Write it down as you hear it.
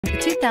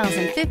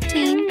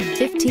2015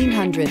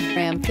 1500.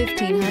 Ram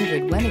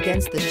 1500 went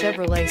against the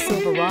Chevrolet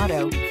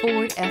Silverado,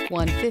 Ford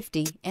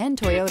F-150, and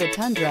Toyota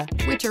Tundra,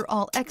 which are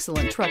all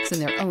excellent trucks in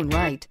their own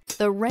right.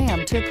 The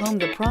Ram took home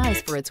the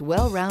prize for its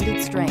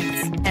well-rounded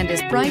strengths and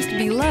is priced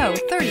below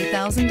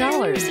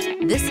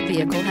 $30,000. This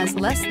vehicle has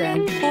less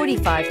than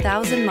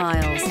 45,000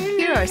 miles.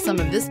 Here are some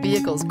of this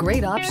vehicle's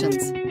great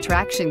options: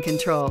 traction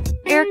control,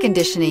 air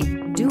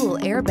conditioning, dual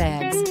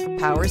airbags,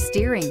 power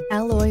steering,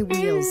 alloy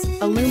wheels,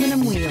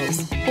 aluminum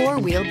wheels,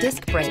 four-wheel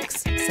disc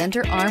brakes,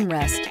 center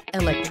armrest,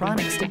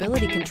 electronic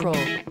stability control,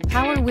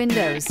 power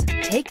windows.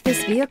 Take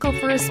this vehicle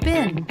for a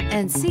spin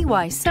and see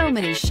why so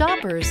many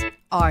shoppers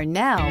are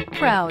now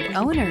proud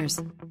owners.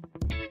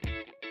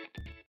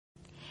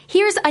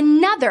 Here's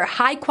another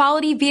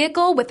high-quality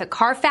vehicle with a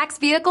Carfax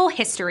Vehicle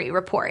History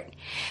Report.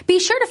 Be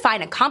sure to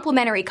find a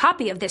complimentary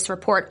copy of this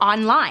report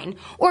online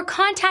or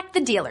contact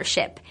the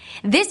dealership.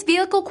 This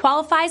vehicle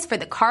qualifies for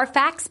the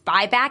Carfax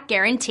Buyback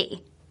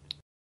Guarantee.